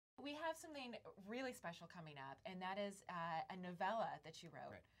have something really special coming up, and that is a novella that you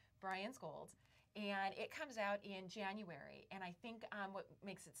wrote, Right. Brayan's Gold, and it comes out in January. And I think what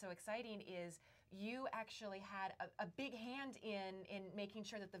makes it so exciting is you actually had a big hand in making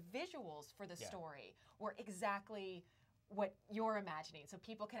sure that the visuals for the story were exactly what you're imagining, so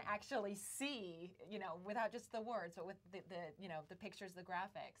people can actually see, without just the words, but with the pictures, the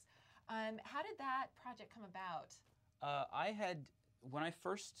graphics. How did that project come about? When I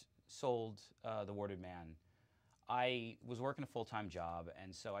first sold The Warded Man, I was working a full-time job,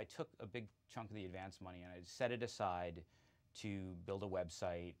 and so I took a big chunk of the advance money and I set it aside to build a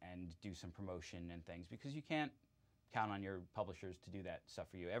website and do some promotion and things, because you can't count on your publishers to do that stuff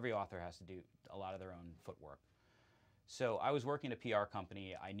for you. Every author has to do a lot of their own footwork. So I was working at a PR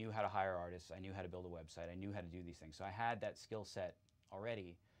company. I knew how to hire artists. I knew how to build a website. I knew how to do these things. So I had that skill set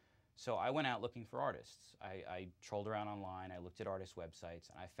already. So I went out looking for artists. I trolled around online. I looked at artist websites,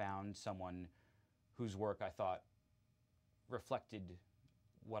 and I found someone whose work I thought reflected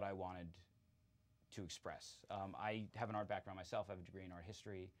what I wanted to express. I have an art background myself. I have a degree in art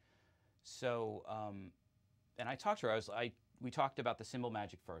history. So, and I talked to her. We talked about the symbol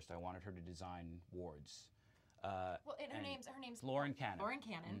magic first. I wanted her to design wards. Well, and her name's Lauren Cannon. Lauren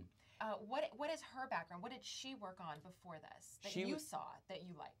Cannon. What is her background? What did she work on before this that you saw that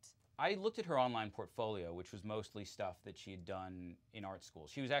you liked? I looked at her online portfolio, which was mostly stuff that she had done in art school.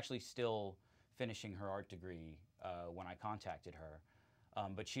 She was actually still finishing her art degree when I contacted her.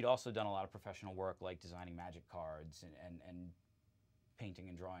 But she'd also done a lot of professional work, like designing magic cards and painting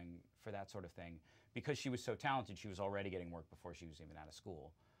and drawing for that sort of thing. Because she was so talented, she was already getting work before she was even out of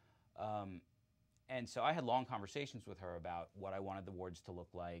school. And so I had long conversations with her about what I wanted the wards to look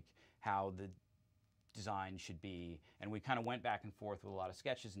like, how the design should be, and we kind of went back and forth with a lot of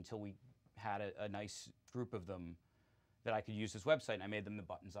sketches until we had a nice group of them that I could use as website, and I made them the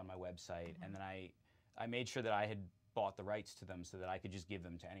buttons on my website, and then I made sure that I had bought the rights to them so that I could just give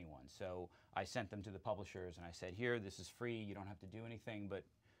them to anyone. So I sent them to the publishers, and I said, here, this is free, you don't have to do anything, but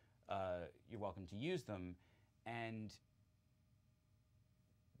you're welcome to use them. And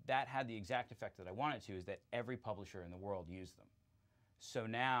that had the exact effect that I wanted to, is that every publisher in the world used them. So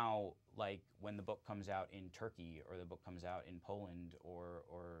now, like, when the book comes out in Turkey, or the book comes out in Poland, or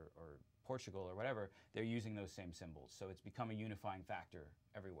Portugal, or whatever, they're using those same symbols. So it's become a unifying factor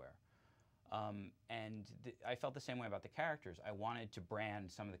everywhere. I felt the same way about the characters. I wanted to brand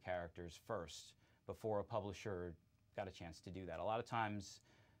some of the characters first before a publisher got a chance to do that. A lot of times,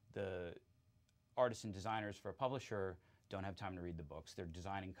 the artists and designers for a publisher don't have time to read the books. They're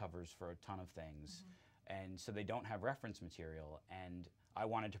designing covers for a ton of things. And so they don't have reference material, and I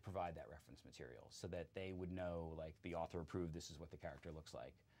wanted to provide that reference material so that they would know, like, the author approved, this is what the character looks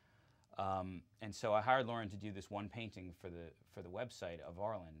like. And so I hired Lauren to do this one painting for the website of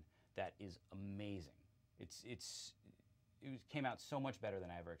Arlen that is amazing. It came out so much better than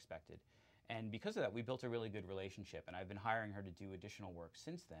I ever expected. And because of that, we built a really good relationship, and I've been hiring her to do additional work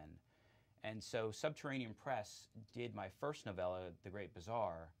since then. And so Subterranean Press did my first novella, The Great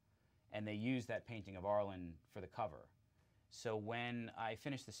Bazaar, and they used that painting of Arlen for the cover. So when I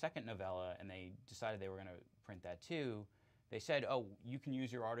finished the second novella and they decided they were going to print that too, they said, oh, you can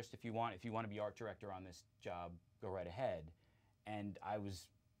use your artist if you want. If you want to be art director on this job, go right ahead. And I was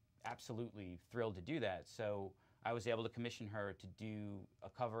absolutely thrilled to do that. So I was able to commission her to do a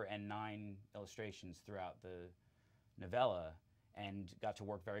cover and 9 illustrations throughout the novella, and got to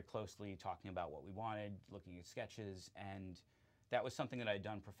work very closely talking about what we wanted, looking at sketches, and that was something that I had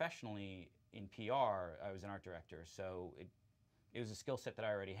done professionally in PR. I was an art director, so it was a skill set that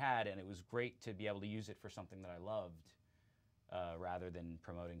I already had, and it was great to be able to use it for something that I loved, rather than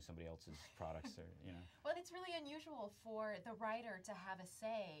promoting somebody else's products, or Well, it's really unusual for the writer to have a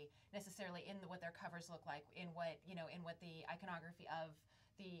say necessarily in what their covers look like, in what the iconography of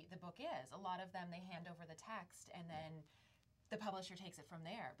the book is. A lot of them, they hand over the text, and then the publisher takes it from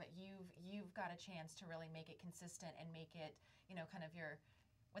there. But you've got a chance to really make it consistent and make it, kind of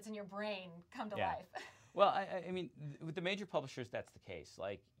what's in your brain come to life. Well, I mean, with the major publishers, that's the case.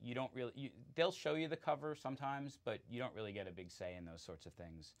 Like, you don't really, they'll show you the cover sometimes, but you don't really get a big say in those sorts of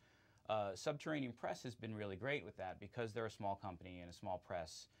things. Subterranean Press has been really great with that, because they're a small company and a small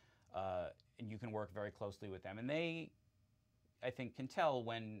press, and you can work very closely with them. And they, I think, can tell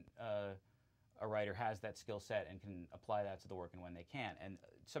when a writer has that skill set and can apply that to the work, and when they can't. And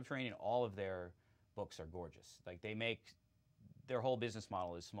Subterranean, all of their books are gorgeous. Like, their whole business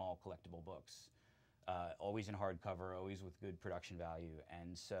model is small collectible books, always in hardcover, always with good production value.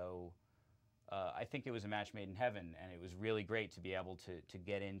 And so I think it was a match made in heaven, and it was really great to be able to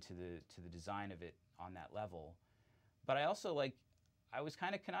get into the design of it on that level. But I also, I was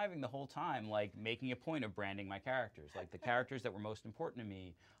kind of conniving the whole time, like making a point of branding my characters. Like the characters that were most important to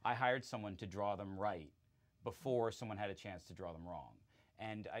me, I hired someone to draw them right before someone had a chance to draw them wrong.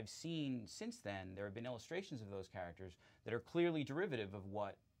 And I've seen since then, there have been illustrations of those characters that are clearly derivative of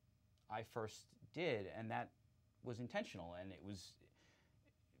what I first did, and that was intentional, and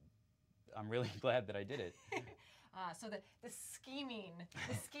I'm really glad that I did it. So the scheming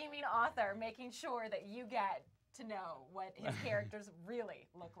author, making sure that you get to know what his characters really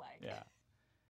look like. Yeah.